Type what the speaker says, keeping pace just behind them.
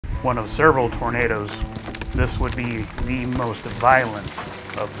one of several tornadoes. This would be the most violent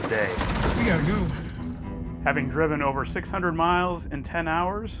of the day. We gotta go. Having driven over 600 miles in 10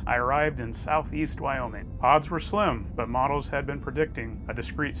 hours, I arrived in southeast Wyoming. Odds were slim, but models had been predicting a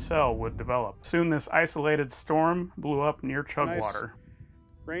discrete cell would develop. Soon this isolated storm blew up near Chugwater. Nice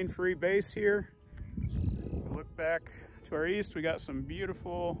rain-free base here. Look back to our east, we got some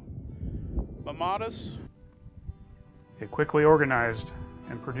beautiful mamatas. It quickly organized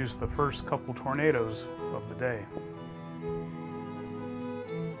and produced the first couple tornadoes of the day.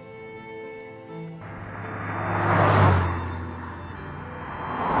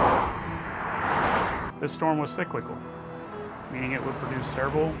 This storm was cyclical, meaning it would produce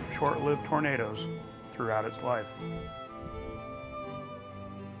several short-lived tornadoes throughout its life.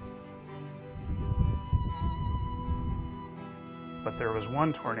 But there was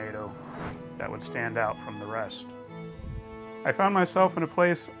one tornado that would stand out from the rest. I found myself in a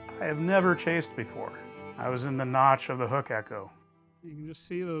place I have never chased before. I was in the notch of the hook echo. You can just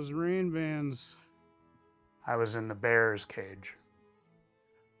see those rain bands. I was in the bear's cage.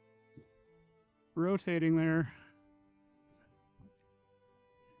 Rotating there.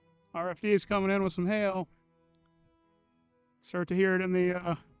 RFD is coming in with some hail. Start to hear it in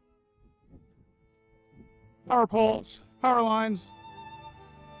the power poles, power lines.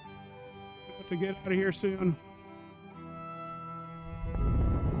 Have to get out of here soon.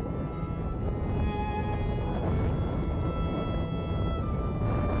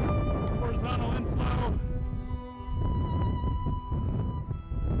 Horizontal inflow.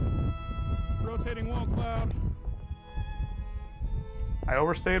 Rotating wall cloud. I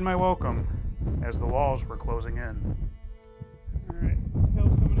overstayed my welcome as the walls were closing in. All right,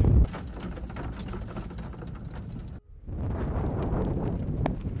 hail's coming in.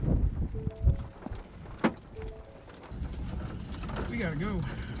 We gotta go.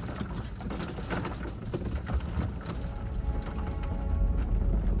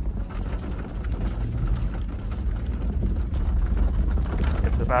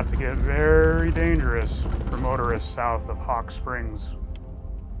 It's about to get very dangerous for motorists south of Hawk Springs.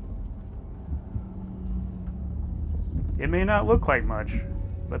 It may not look like much,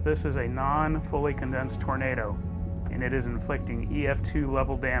 but this is a non-fully condensed tornado, and it is inflicting EF2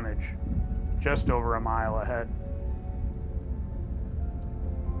 level damage just over a mile ahead.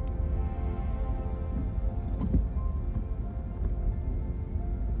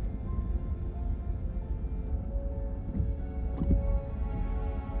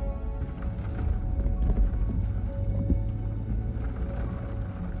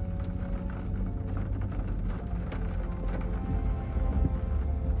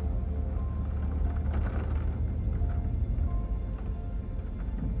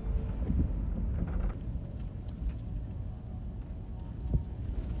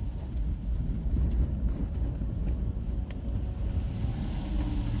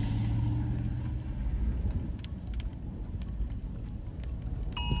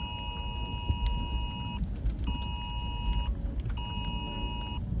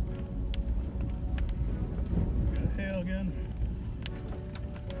 Again.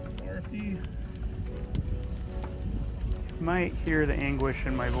 RFD. You might hear the anguish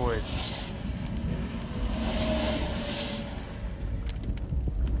in my voice.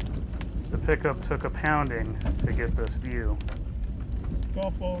 The pickup took a pounding to get this view.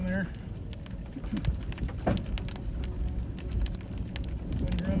 Golf ball in there.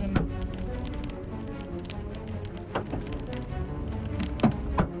 Wind driven.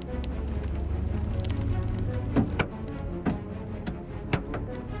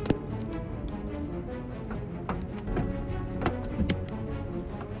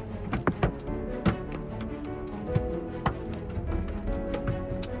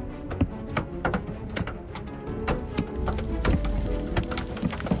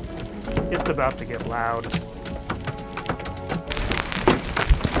 It's about to get loud.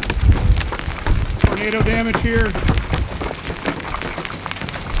 Tornado damage here.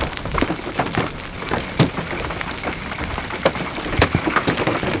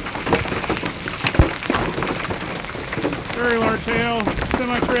 Very large hail,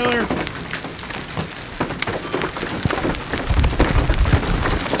 semi-trailer.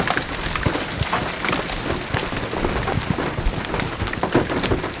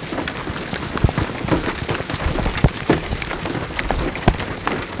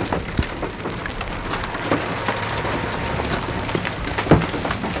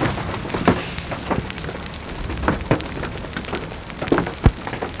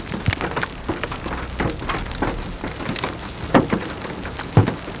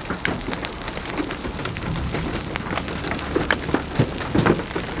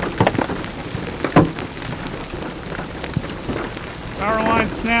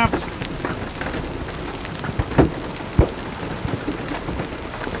 line snapped.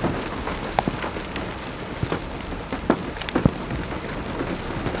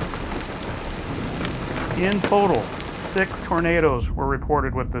 In total, 6 tornadoes were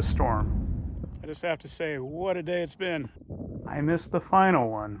reported with this storm. I just have to say, what a day it's been. I missed the final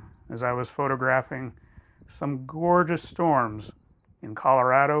one as I was photographing some gorgeous storms in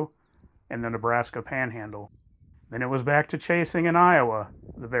Colorado and the Nebraska Panhandle. Then it was back to chasing in Iowa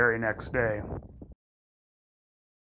the very next day.